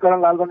विद्युत प्राधिकरण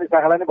लालबन्दी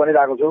शाखालाई नै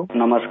भनिरहेको छु।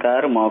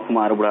 नमस्कार, म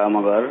कुमार बुढा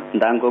मगर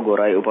दाङको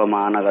घोराई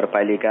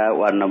उपमहानगरपालिका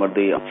वार्ड नम्बर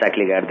 2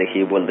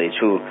 साक्लीघाटदेखि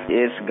बोल्दैछु।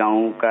 यस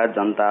गाउँका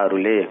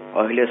जनताहरूले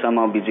अहिलेसम्म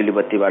बिजुली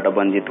बत्तीबाट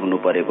वञ्चित हुनु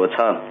परेको छ।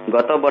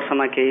 गत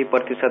वर्षमा केही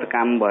प्रतिशत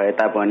काम भए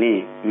तापनि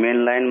मेन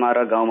लाइनमा र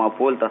गाउँमा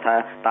पोल तथा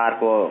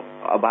तारको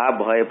अभाव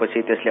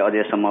भएपछि त्यसले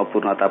अझैसम्म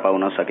पूर्णता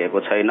पाउन सकेको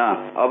छैन।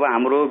 अब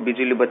हाम्रो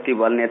बिजुली बत्ती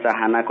बल्ने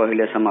चाहना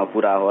कहिलेसम्म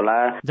पूरा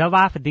होला?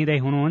 जवाफ दिँदै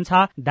हुनुहुन्छ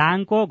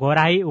दाङको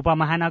घोराई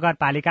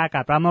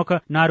उपमहानगरपालिकाका प्रमुख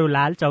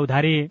नरुलाल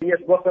चौधरी।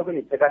 यस वर्ष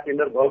पनि ठेका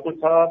टेन्डर भएको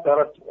छ, तर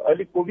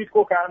अहिले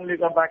कोभिडको कारणले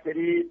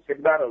गर्दाखेरि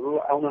ठेकेदारहरू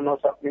आउन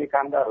नसक्ने,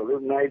 कामदारहरू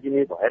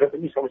नआइदिने भएर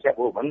पनि समस्या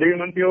भयो भन्दै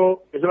हुनुहुन्थ्यो।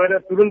 त्यसो भएर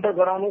तुरन्त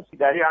गराउनु,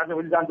 गाडी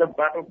आजभोलि जान्छ,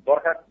 बाटो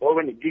बर्खा भयो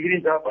भने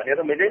बिग्रिन्छ भनेर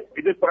मैले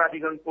विद्युत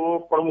प्राधिकरणको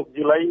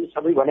प्रमुखज्यूलाई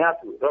सबै भनेको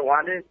छु र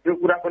उहाँले त्यो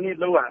कुरा पनि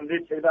लौ हामीले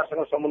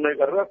ठेकेदारसँग समन्वय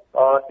गरेर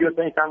त्यो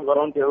चाहिँ काम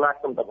गराउनु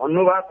लाग्छ त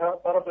भन्नुभएको छ,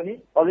 तर पनि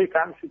अझै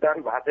काम सुचारू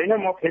भएको छैन। म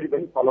फेरि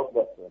पनि फलोअप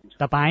गर्छु।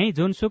 तपाईँ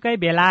जुनसुकै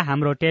बेला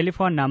हाम्रो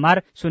टेलिफोन नम्बर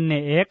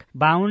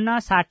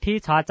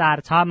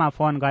 01-5260-646 मा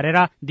फोन गरेर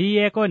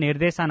दिइएको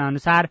निर्देशन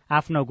अनुसार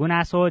आफ्नो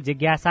गुनासो,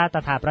 जिज्ञासा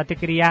तथा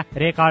प्रतिक्रिया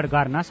रेकर्ड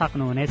गर्न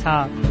सक्नुहुनेछ।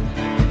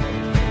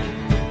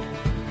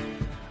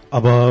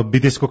 अब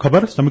विदेशको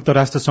खबर। संयुक्त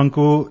राष्ट्र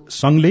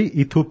संघले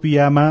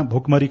इथियोपियामा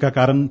भोकमरीका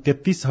कारण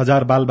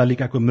 33,000 बाल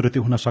बालिकाको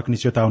मृत्यु हुन सक्ने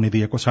चेतावनी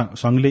दिएको छ।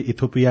 संघले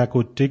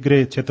इथियोपियाको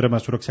टिग्रे क्षेत्रमा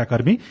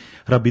सुरक्षाकर्मी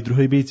र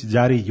विद्रोहीबीच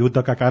जारी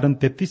युद्धका कारण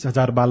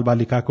 33,000 बाल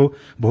बालिकाको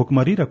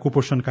भोकमरी र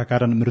कुपोषणका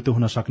कारण मृत्यु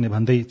हुन सक्ने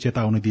भन्दै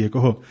चेतावनी दिएको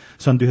हो।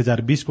 सन्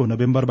 2020 को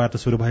नोभेम्बरबाट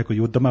शुरू भएको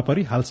युद्धमा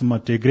परि हालसम्म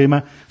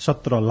टिग्रेमा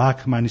 17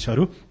 लाख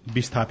मानिसहरू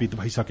विस्थापित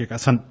भइसकेका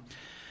छन्।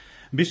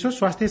 विश्व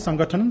स्वास्थ्य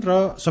संगठन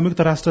र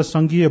संयुक्त राष्ट्र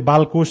संघीय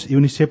बाल कोष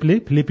युनिसेफले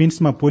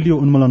फिलिपिन्समा पोलियो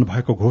उन्मूलन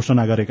भएको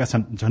घोषणा गरेका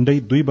छन्। झण्डै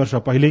 2 वर्ष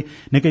पहिले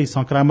निकै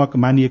संक्रामक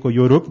मानिएको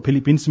यो रोग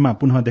फिलिपिन्समा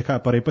पुनः देखा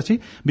परेपछि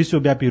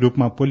विश्वव्यापी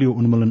रूपमा पोलियो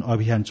उन्मूलन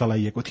अभियान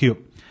चलाइएको थियो।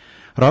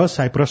 र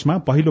साइप्रसमा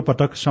पहिलो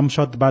पटक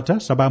संसदबाट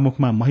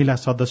सभामुखमा महिला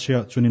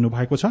सदस्य चुनिनु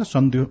भएको छ।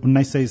 सन्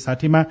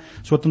 1960 मा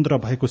स्वतन्त्र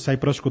भएको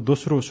साइप्रसको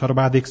दोस्रो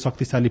सर्वाधिक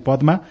शक्तिशाली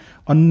पदमा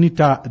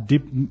अन्निटा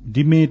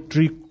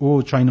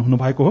डिमेट्रिओ चयन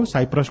हुनुभएको हो।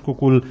 साइप्रसको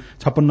कुल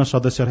 56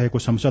 सदस्य रहेको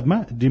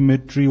संसदमा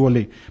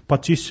डिमेट्रिओले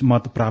 25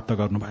 मत प्राप्त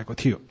गर्नुभएको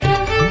थियो।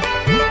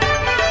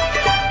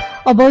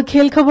 अब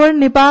खेल खबर।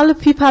 नेपाल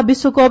फिफा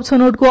विश्वकप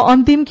छनौटको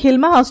अन्तिम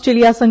खेलमा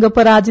अस्ट्रेलियासँग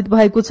पराजित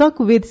भएको छ।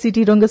 कुवेत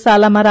सिटी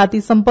रंगशालामा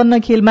राति सम्पन्न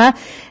खेलमा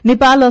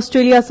नेपाल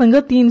अस्ट्रेलियासँग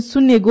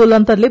 3-0 गोल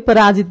अन्तरले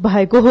पराजित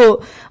भएको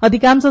हो।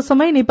 अधिकांश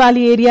समय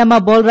नेपाली एरियामा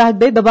बल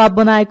राख्दै दबाव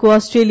बनाएको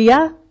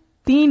अस्ट्रेलिया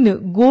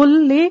 3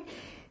 गोलले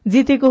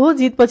जितेको हो।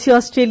 जीतपछि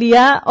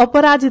अस्ट्रेलिया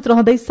अपराजित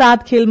रहँदै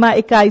 7 खेलमा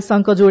 21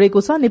 अंक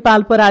जोडेको छ।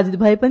 नेपाल पराजित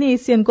भए पनि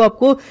एशियन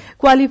कपको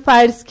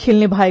क्वालिफायर्स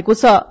खेल्ने भएको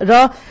छ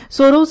र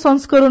 16औं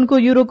संस्करणको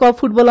यूरो कप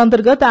फुटबल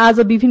अन्तर्गत आज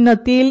विभिन्न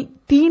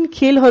 3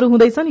 खेलहरू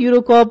हुँदैछन्।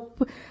 यूरो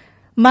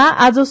कपमा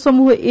आज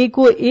समूह ए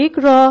को 1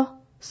 र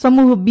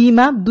समूह बी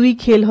मा 2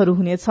 खेलहरू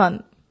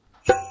हुनेछन्।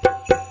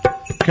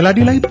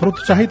 खेलाड़ीलाई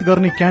प्रोत्साहित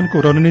गर्ने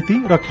क्यानको रणनीति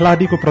र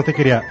खेलाड़ीको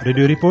प्रतिक्रिया,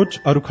 रेडियो रिपोर्ट,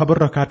 अरू खबर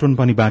र कार्टुन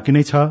पनि बाँकी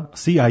नै छ।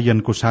 सीआईएन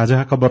को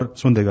साझा खबर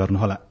सुन्दै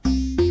गर्नुहोला।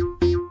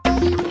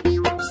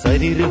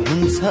 शरीर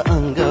हुन्छ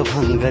अङ्ग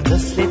भङ्ग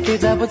जसले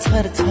तेजाब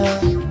छर्छ,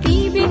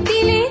 ती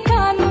व्यक्तिले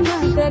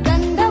कानुनबाट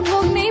दण्ड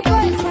भोग्नै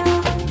पर्छ।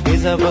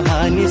 तेजाब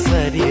हानि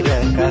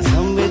शरीरका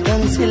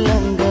संवेदनशील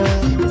अङ्ग,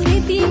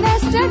 क्षति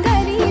नष्ट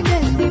गरी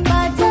जसले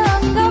पार्छ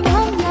अङ्ग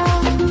भङ्ग।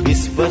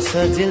 20 वर्ष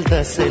जेल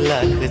 10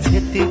 लाख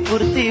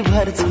क्षतिपूर्ति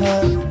भर्छ।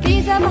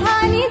 तेजाब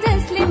हानि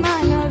जसले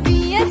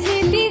मानवीय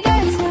क्षति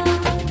गर्छ।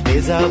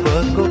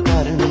 तेजाबको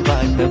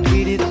कारणबाट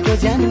पीडितको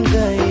ज्यान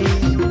गए,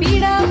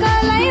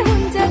 पीडकालाई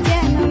हुन्छ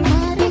ज्यान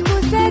मारेको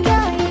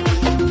सजाय।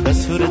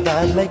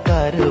 कसुरदारलाई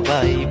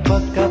कारबाही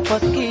पक्का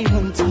पक्की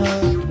हुन्छ।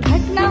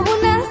 घटना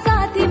हुन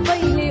साथै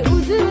पहिले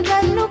उजुर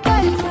गर्नु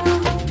पर्छ।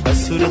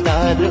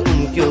 कसुरदार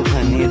उम्क्यो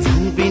भने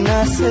झन्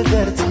विनाश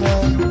गर्छ।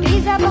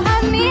 तेजाब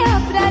हान्ने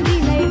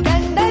अपराधीलाई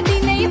दण्ड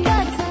दिनै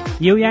पर्छ।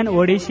 युएन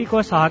ओडिसीको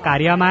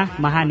सहकार्यमा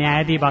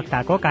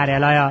महान्यायाधिवक्ताको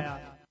कार्यालय।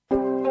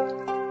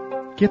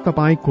 के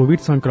तपाईँ कोभिड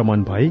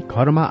संक्रमण भई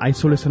घरमा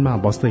आइसोलेसनमा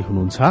बस्दै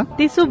हुनुहुन्छ?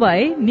 त्यसो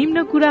भए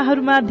निम्न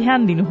कुराहरूमा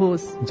ध्यान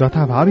दिनुहोस्।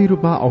 जथाभावी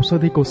रूपमा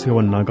औषधिको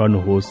सेवन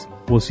नगर्नुहोस्,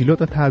 पोसिलो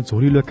तथा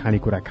झोलिलो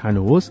खानेकुरा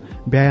खानुहोस्,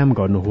 व्यायाम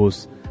गर्नुहोस्,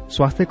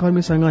 स्वास्थ्य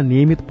कर्मीसँग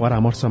नियमित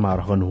परामर्शमा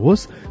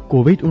रहनुहोस्।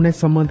 कोभिड-19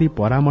 सम्बन्धी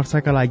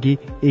परामर्शका लागि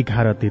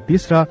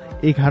 1133 र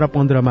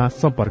 1115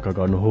 सम्पर्क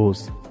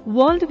गर्नुहोस्।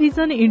 वर्ल्ड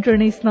भिजन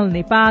इन्टरनेशनल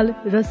नेपाल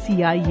र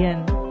CIN।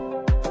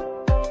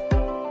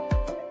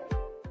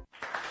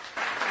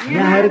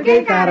 यहाँहरूकै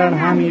कारण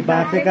हामी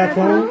बाँचेका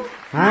छौँ,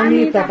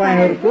 हामी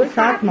तपाईहरूको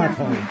साथमा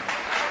छौँ।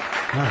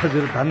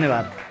 हजुर,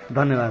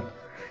 धन्यवाद।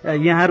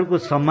 यहाँहरूको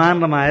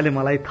सम्मान र मायाले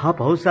मलाई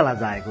थप हौसला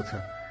जाएको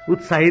छ,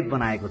 उत्साहित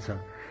बनाएको छ।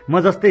 म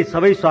जस्तै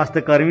सबै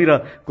स्वास्थ्य कर्मी र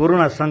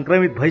कोरोना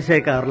संक्रमित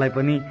भइसकेकाहरूलाई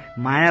पनि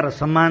माया र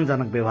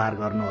सम्मानजनक व्यवहार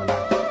गर्नुहोला।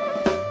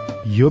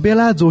 यो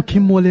बेला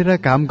जोखिम मोलेर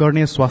काम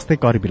गर्ने स्वास्थ्य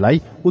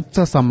कर्मीलाई उच्च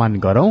सम्मान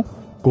गरौं।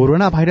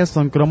 कोरोना भाइरस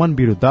संक्रमण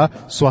विरूद्ध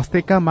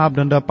स्वास्थ्यका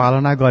मापदण्ड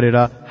पालना गरेर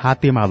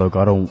हातेमालो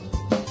गरौं।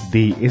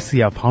 दि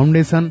एसिया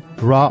फाउन्डेशन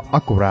र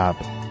अकुराब।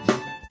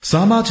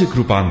 सामाजिक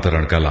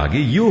रूपान्तरणका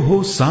लागि यो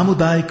हो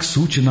सामुदायिक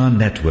सूचना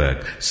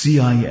नेटवर्क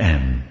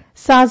CIN।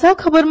 साझा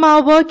खबरमा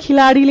अब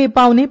खेलाड़ीले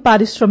पाउने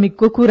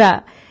पारिश्रमिकको कुरा।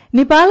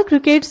 नेपाल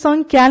क्रिकेट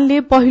संघ क्यानले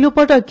पहिलो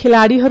पटक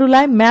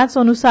खेलाड़ीहरूलाई म्याच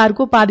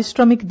अनुसारको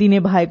पारिश्रमिक दिने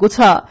भएको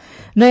छ।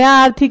 नयाँ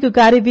आर्थिक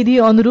कार्यविधि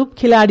अनुरूप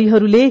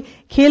खेलाड़ीहरूले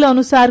खेल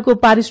अनुसारको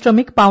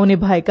पारिश्रमिक पाउने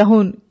भएका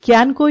हुन्।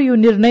 क्यानको यो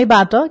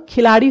निर्णयबाट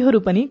खेलाड़ीहरू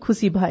पनि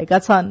खुशी भएका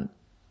छन्।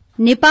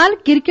 नेपाल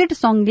क्रिकेट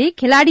संघले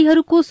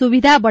खेलाड़ीहरूको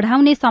सुविधा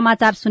बढ़ाउने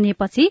समाचार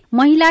सुनेपछि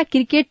महिला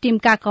क्रिकेट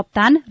टीमका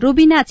कप्तान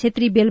रोबिना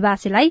छेत्री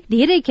बेलबासेलाई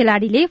धेरै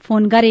खेलाड़ीले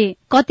फोन गरे।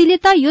 कतिले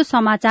त यो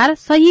समाचार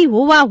सही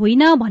हो वा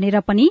होइन भनेर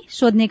पनि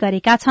सोध्ने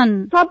गरेका छन्।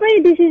 सबै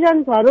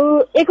डिसिजन्सहरू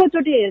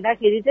एकैचोटि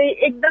हेर्दाखेरि चाहिँ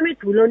एकदमै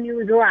ठूलो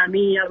न्यूज हो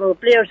हामी अब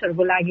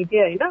प्लेयर्सहरूको लागि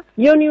चाहिँ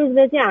होइन। यो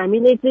न्यूजले चाहिँ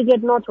हामीले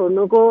क्रिकेट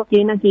नछोड्नुको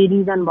केही न केही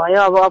रिजन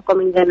भयो। अब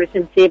अपकमिङ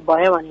जेनेरेसन सेभ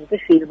भयो भने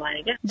चाहिँ फिल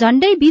भयो क्या।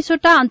 झण्डै 20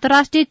 वटा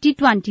अन्तर्राष्ट्रिय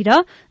T20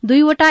 र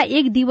 2 वटा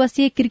एक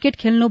दिवसीय क्रिकेट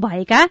खेल्नु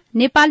भएका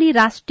नेपाली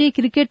राष्ट्रिय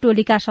क्रिकेट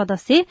टोलीका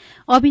सदस्य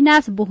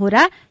अविनाश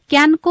बोहरा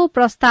क्यानको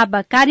प्रस्ताव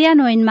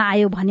कार्यान्वयनमा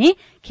आयो भने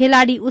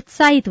खेलाड़ी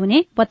उत्साहित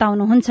हुने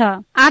बताउनुहुन्छ।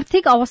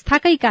 आर्थिक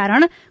अवस्थाकै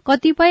कारण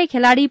कतिपय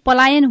खेलाड़ी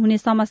पलायन हुने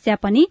समस्या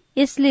पनि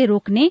यसले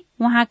रोक्ने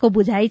उहाँको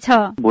बुझाइ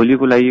छ।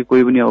 भोलिको लागि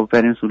कोही पनि अब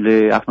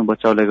प्यारेन्ट्सहरूले आफ्नो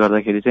बच्चाहरूलाई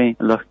गर्दाखेरि चाहिँ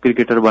ल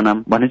क्रिकेटर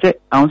बनाम भन्ने चाहिँ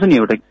आउँछ नि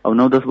एउटा। अब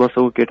 9-10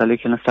 वर्षको केटाले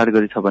खेल्न स्टार्ट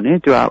गरेछ भने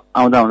त्यो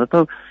आउँदा आउँदा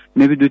त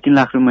मेबी 2-3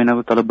 लाख रुपियाँ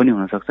महिनाको तलब पनि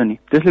हुन सक्छ नि।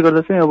 त्यसले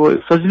गर्दा चाहिँ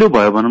अब सजिलो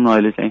भयो भनौँ न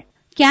अहिले चाहिँ।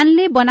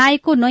 क्यानले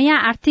बनाएको नयाँ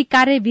आर्थिक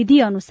कार्यविधि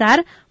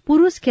अनुसार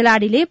पुरूष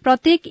खेलाड़ीले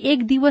प्रत्येक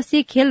एक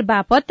दिवसीय खेल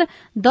बापत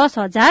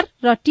 10,000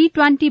 र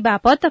T20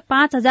 बापत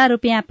 5,000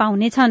 रुपियाँ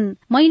पाउनेछन्।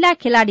 महिला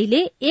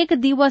खेलाड़ीले एक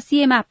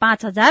दिवसीयमा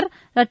 5,000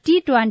 र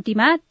T20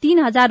 मा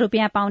 3,000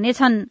 रुपियाँ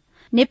पाउनेछन्।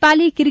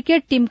 नेपाली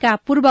क्रिकेट टीमका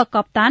पूर्व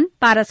कप्तान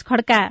पारस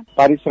खड्का।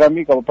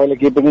 पारिश्रमिक अब पहिला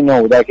केही पनि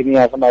नहुँदाखेरि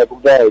यहाँसम्म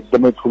आइपुग्दा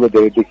एकदमै ठूलो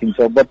धेरै देखिन्छ।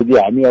 बट यदि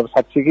हामी अब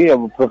साँच्चीकै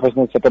अब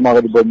प्रोफेसनल सेक्टरमा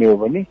अगाडि बढ्ने हो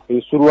भने यो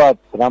सुरुवात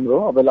राम्रो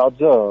हो। अब अझ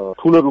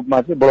ठूलो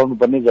रूपमा चाहिँ बढाउनु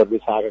पर्ने जरुरी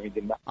छ आगामी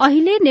दिनमा।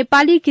 अहिले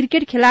नेपाली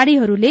क्रिकेट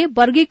खेलाड़ीहरूले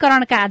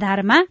वर्गीकरणका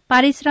आधारमा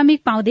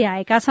पारिश्रमिक पाउँदै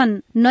आएका छन्।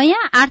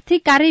 नयाँ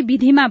आर्थिक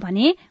कार्यविधिमा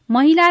भने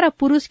महिला र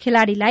पुरूष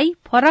खेलाड़ीलाई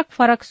फरक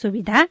फरक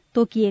सुविधा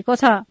तोकिएको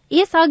छ।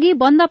 यसअघि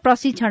बन्द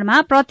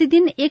प्रशिक्षणमा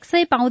प्रतिदिन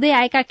 100 पाउँदै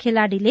आएका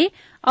खेलाड़ीले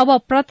अब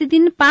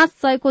प्रतिदिन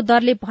 500 को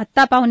दरले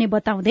भत्ता पाउने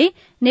बताउँदै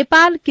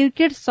नेपाल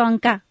क्रिकेट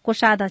संघका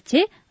कोषाध्यक्ष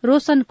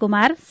रोशन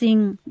कुमार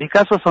सिंह।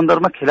 विकासको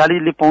सन्दर्भमा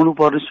खेलाड़ीले पाउनु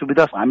पर्ने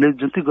सुविधा हामीले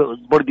जति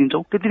बढी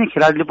दिन्छौँ त्यति नै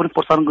खेलाड़ीले पनि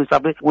प्रोत्साहनको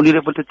हिसाबले उनीले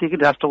पनि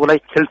त्यतिकै राष्ट्रको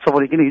लागि खेल्छ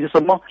भने किन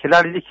हिजोसम्म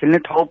खेलाड़ीले खेल्ने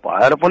ठाउँ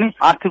भएर पनि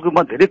आर्थिक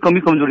रूपमा धेरै कमी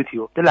कमजोरी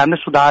थियो। त्यसले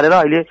हामीले सुधारेर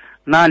अहिले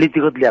नयाँ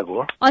नीतिगत ल्याएको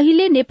हो।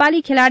 अहिले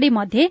नेपाली खेलाड़ी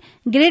मध्ये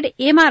ग्रेड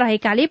A मा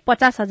रहेकाले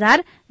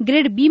 50,000,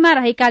 ग्रेड B मा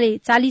रहेकाले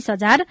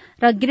 40,000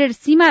 र ग्रेड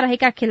C मा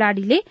रहेका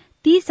खेलाड़ीले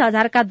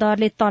 30,000 का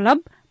दरले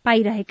तलब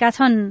पाइरहेका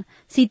छन्।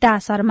 सीता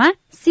शर्मा,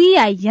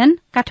 CIN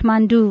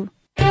काठमाडौँ।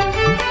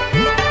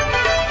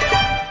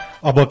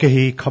 अब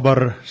केही खबर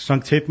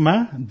संक्षेपमा।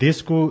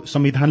 देशको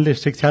संविधानले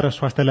शिक्षा र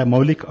स्वास्थ्यलाई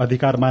मौलिक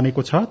अधिकार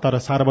मानेको छ, तर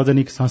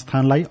सार्वजनिक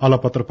संस्थानलाई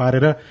अलपत्र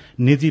पारेर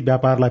निजी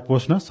व्यापारलाई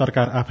पोस्न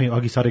सरकार आफै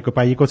अघि सरेको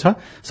पाइएको छ।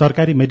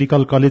 सरकारी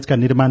मेडिकल कलेजका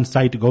निर्माण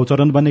साइट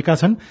गौचरण बनेका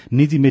छन्,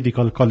 निजी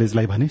मेडिकल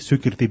कलेजलाई भने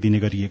स्वीकृति दिने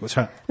गरिएको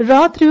छ।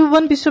 र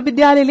त्रिभुवन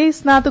विश्वविद्यालयले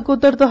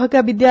स्नातकोत्तर तहका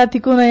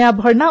विद्यार्थीको नयाँ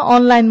भर्ना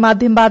अनलाइन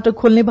माध्यमबाट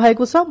खोल्ने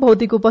भएको छ।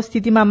 भौतिक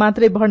उपस्थितिमा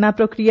मात्रै भर्ना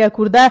प्रक्रिया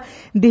कुर्दा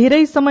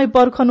धेरै समय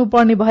पर्खनु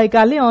पर्ने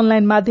भएकाले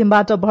अनलाइन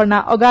माध्यमबाट भर्ना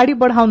अगाडि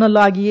बढ़ाउन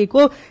लागि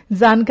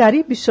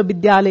जानकारी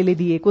विश्वविद्यालयले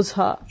दिएको छ।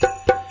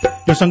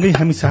 यो सँगै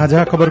हामी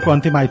साझा खबरको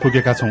अन्त्यमा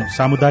आइपुगेका छौं।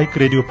 सामुदायिक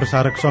रेडियो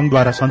प्रसारक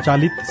संघद्वारा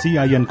संचालित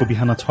CIN को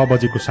बिहान 6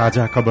 बजेको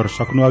साझा खबर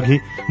सक्नु अघि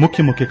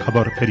मुख्य मुख्य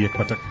खबर फेरि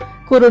एकपटक।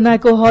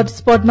 कोरोनाको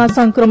हटस्पटमा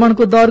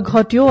संक्रमणको दर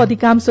घट्यो।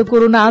 अधिकांश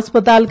कोरोना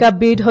अस्पतालका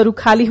बेडहरू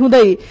खाली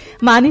हुँदै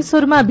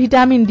मानिसहरूमा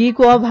भिटामिन डी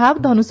को अभाव।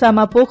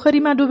 धनुषामा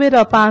पोखरीमा डुबेर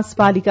 5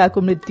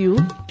 बालिकाको मृत्यु।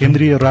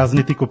 केन्द्रीय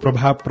राजनीतिको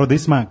प्रभाव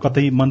प्रदेशमा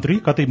कतै मन्त्री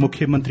कतै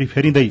मुख्यमन्त्री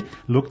फेरिँदै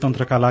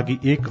लोकतन्त्रका लागि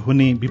एक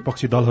हुने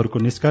विपक्षी दलहरूको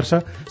निष्कर्ष।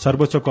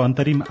 सर्वोच्चको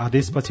अन्तरिम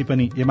आदेशपछि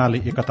पनि एमाले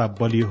एकता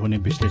बलियो हुने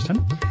विश्लेषण।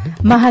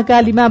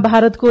 महाकालीमा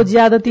भारतको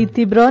ज्यादती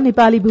तीव्र।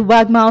 नेपाली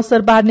भूभागमा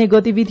असर पार्ने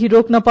गतिविधि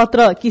रोक्न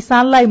पत्र।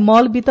 किसानलाई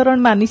मल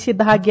वितरणमा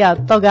निषेधाज्ञा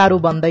तगारो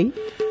बन्दै।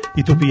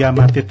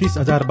 इथियोपियामा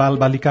 33,000 बाल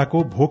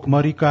बालिकाको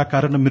भोकमरीका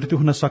कारण मृत्यु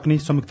हुन सक्ने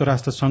संयुक्त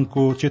राष्ट्र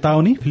संघको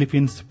चेतावनी।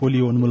 फिलिपिन्स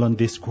पोलियो उन्मूलन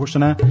देश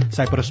घोषणा।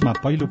 साइप्रसमा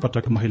पहिलो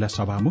पटक महिला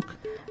सभामुख।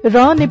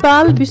 र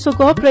नेपाल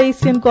विश्वकप र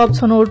एसियन कप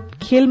छनौट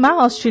खेलमा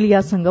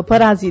अस्ट्रेलियासँग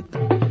पराजित।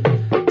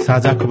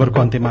 साझा खबरको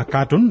अन्त्यमा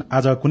कार्टुन।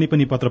 आज कुनै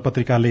पनि पत्र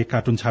पत्रिकाले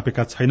कार्टुन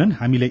छापेका छैनन्।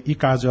 हामीले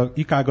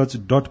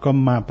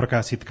इकागज.com मा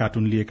प्रकाशित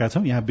कार्टुन लिएका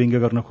छौं। यहाँ व्यङ्ग्य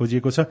गर्न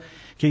खोजिएको छ।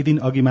 केही दिन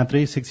अघि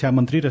मात्रै शिक्षा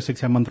मन्त्री र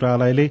शिक्षा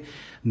मन्त्रालयले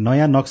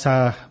नयाँ नक्सा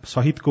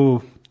सहितको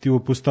त्यो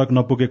पुस्तक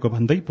नपुगेको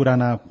भन्दै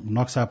पुराना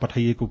नक्सा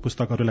पठाइएको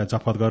पुस्तकहरूलाई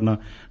जफत गर्न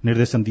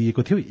निर्देशन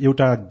दिएको थियो।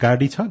 एउटा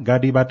गाडी छ,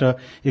 गाडीबाट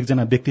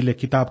एकजना व्यक्तिले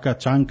किताबका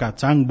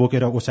चाङ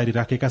बोकेर ओसारी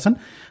राखेका छन्।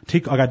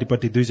 ठिक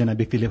अगाडिपट्टि 2 जना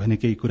व्यक्तिले भने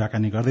केही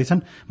कुराकानी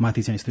गर्दैछन्।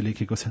 माथि चाहिँ यस्तो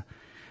लेखिएको छ,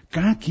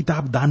 कहाँ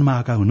किताब दानमा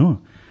आएका हुनु,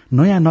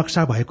 नयाँ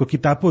नक्सा भएको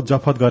किताब पो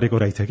जफत गरेको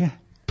रहेछ क्या।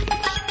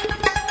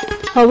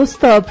 हवस्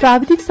त,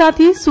 प्राविधिक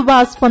साथी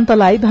सुभाष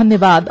पन्तलाई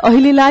धन्यवाद।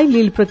 अहिलेलाई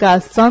लील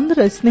प्रकाश चन्द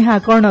र स्नेहा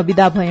कर्ण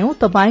विदा भयौं।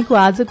 तपाईंको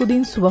आजको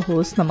दिन शुभ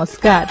होस्।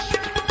 नमस्कार।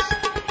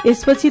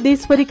 यसपछि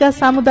देशभरिका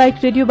सामुदायिक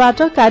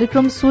रेडियोबाट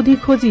कार्यक्रम सोधी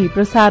खोजी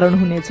प्रसारण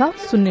हुनेछ।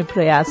 सुन्ने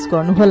प्रयास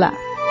गर्नुहोला।